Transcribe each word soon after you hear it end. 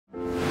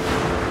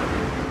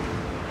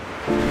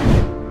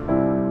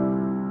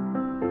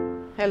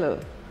Hello,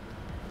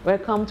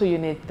 welcome to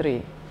Unit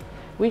 3.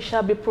 We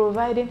shall be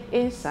providing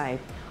insight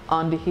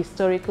on the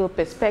historical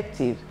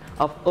perspective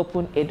of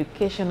open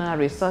educational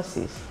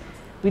resources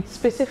with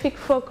specific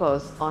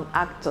focus on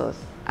actors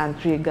and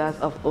triggers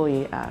of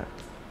OER.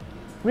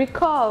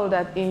 Recall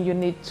that in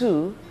Unit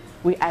 2,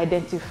 we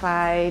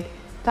identified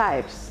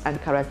types and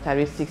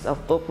characteristics of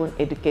open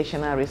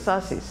educational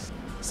resources.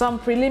 Some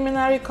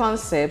preliminary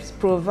concepts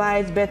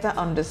provide better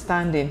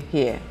understanding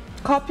here.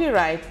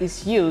 Copyright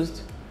is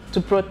used to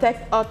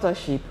protect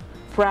authorship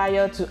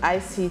prior to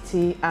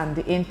ICT and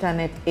the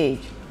Internet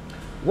age.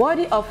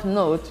 Worthy of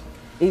note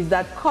is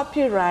that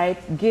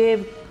copyright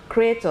gave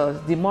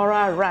creators the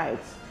moral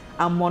rights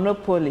and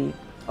monopoly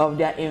of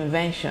their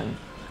invention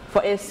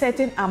for a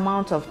certain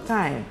amount of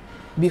time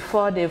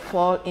before they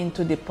fall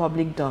into the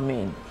public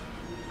domain.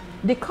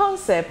 The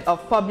concept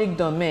of public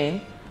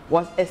domain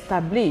was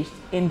established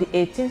in the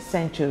 18th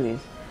century,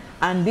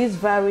 and this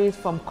varies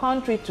from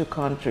country to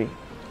country,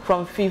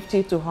 from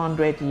 50 to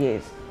 100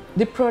 years.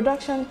 The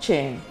production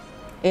chain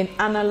in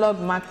analog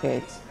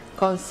markets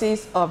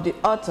consists of the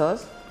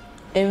authors,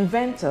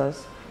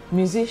 inventors,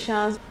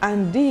 musicians,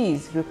 and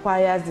these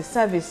requires the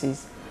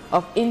services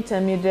of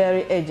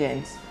intermediary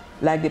agents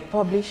like the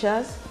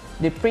publishers,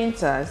 the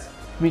printers,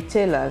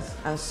 retailers,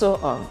 and so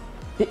on.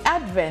 The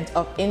advent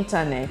of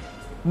internet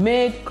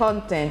made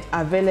content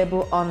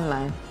available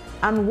online,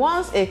 and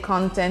once a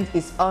content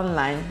is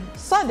online,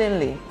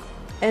 suddenly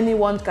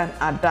anyone can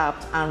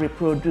adapt and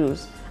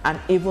reproduce and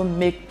even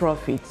make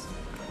profits.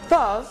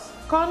 Thus,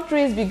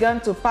 countries began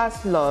to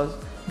pass laws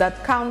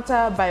that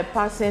counter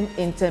bypassing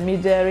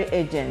intermediary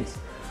agents.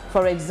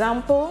 For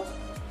example,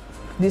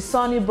 the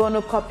Sonny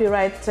Bono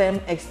Copyright Term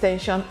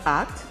Extension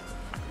Act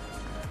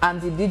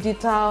and the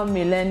Digital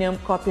Millennium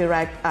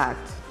Copyright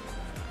Act.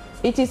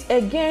 It is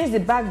against the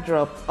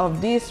backdrop of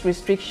these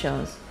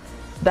restrictions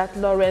that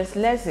Lawrence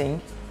Lessig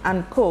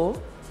and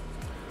co.,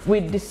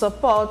 with the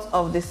support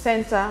of the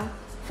Center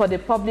for the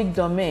Public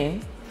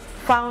Domain,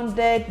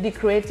 founded the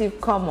Creative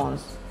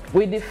Commons,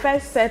 with the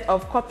first set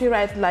of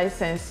copyright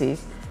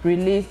licenses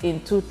released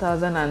in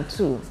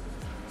 2002.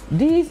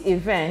 These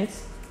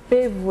events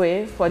paved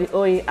way for the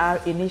OER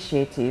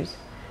initiatives,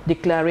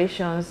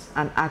 declarations,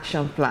 and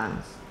action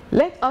plans.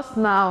 Let us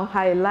now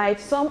highlight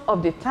some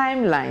of the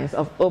timelines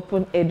of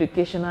open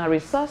educational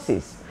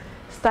resources,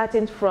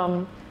 starting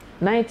from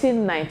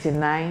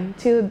 1999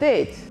 till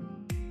date.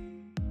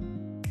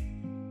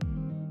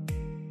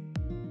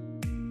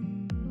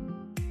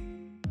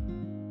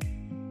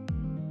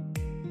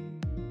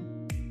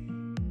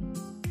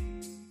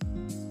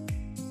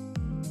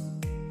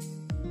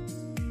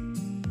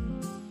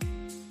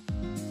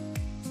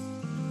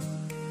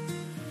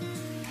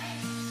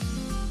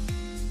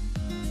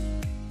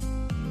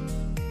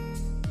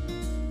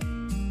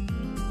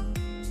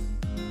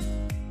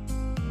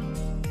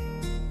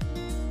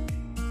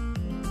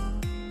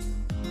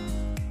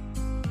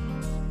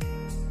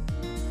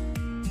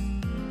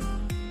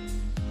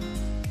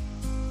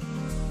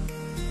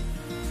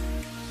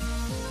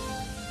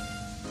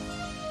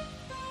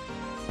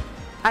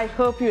 I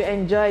hope you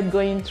enjoyed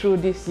going through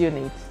this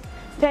unit.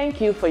 Thank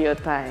you for your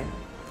time.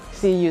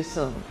 See you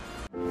soon.